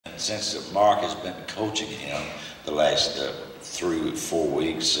since Mark has been coaching him the last 3 or 4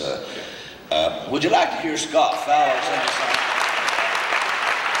 weeks, would you like to hear Scott Fowler sing a song?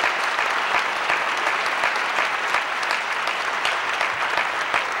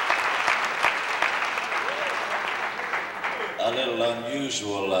 A little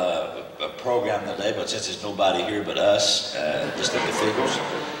unusual program today, but since there's nobody here but us, just the Cathedrals,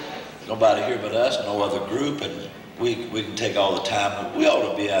 nobody here but us, no other group, and we can take all the time. We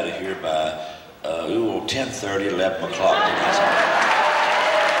ought to be out of here by 10:30, 11 o'clock.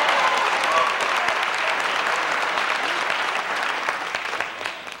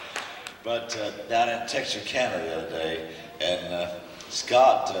 But down in Texarkana the other day, and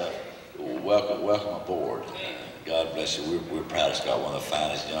Scott, welcome aboard. God bless you. We're proud of Scott, one of the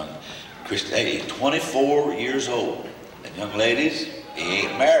finest young Christians. Hey, he's 24 years old. And young ladies, he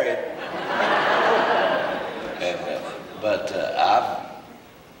ain't married. But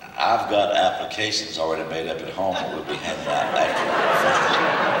I've got applications already made up at home that we'll be handing out after.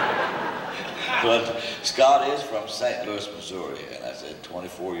 But Scott is from St. Louis, Missouri, and I said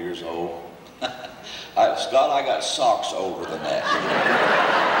 24 years old. Scott, I got socks older than that.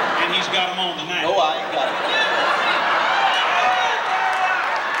 And he's got them on tonight. No, I ain't got them.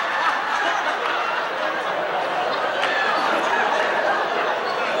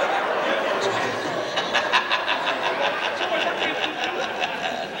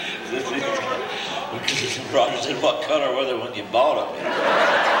 Roger said, what color were they when you bought them?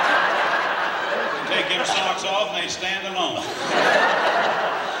 Take them socks off and they stand alone.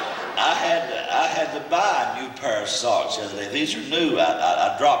 I had to buy a new pair of socks the other day. These are new.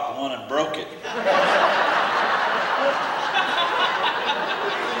 I dropped one and broke it.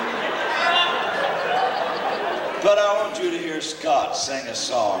 But I want you to hear Scott sing a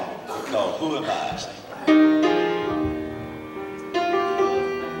song called Who Am I?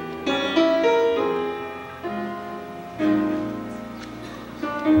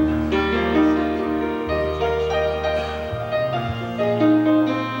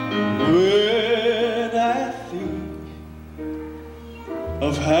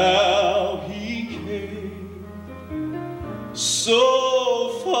 Of how he came so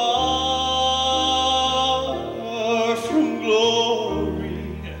far from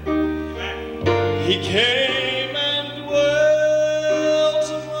glory. He came and dwelt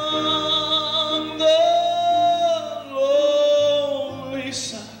among the lowly,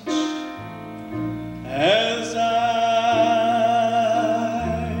 such as I,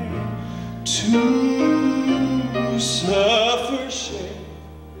 to suffer shame,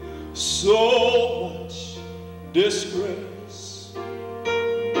 so much disgrace.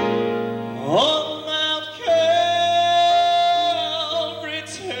 On Mount Calvary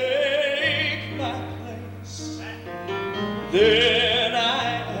take my place. Then I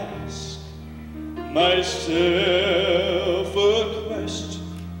ask myself a question.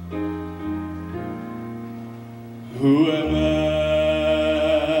 Who am I?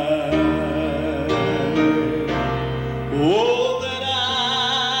 Oh, that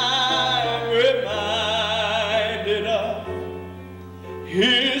I'm reminded of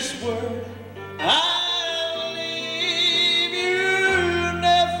His word. I'll leave you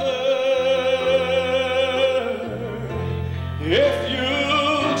never, if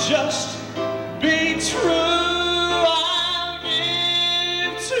you'll just be true. I'll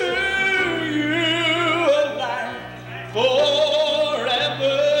give to you a life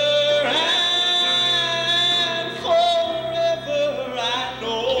forever and forever. I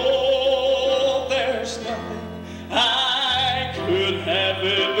know there's nothing I could have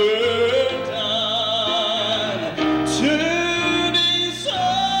ever done to deserve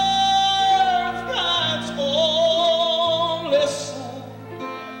God's only Son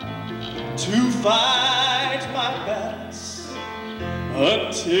to fight my battles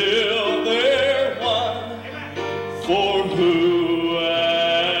until they're won. For who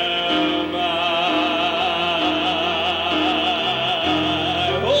am I?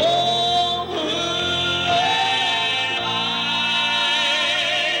 Oh, who am I?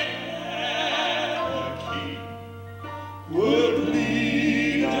 The King would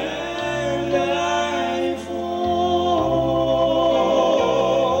lead and die for.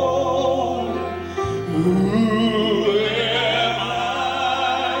 Who am I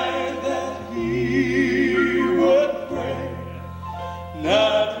that He would pray?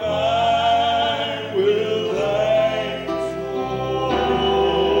 Not mine will thank for.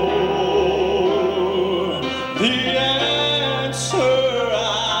 The answer I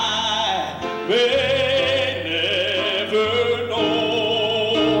may never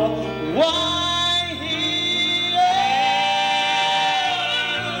know. Why He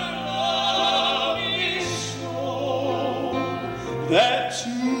ever that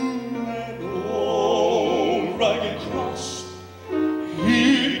you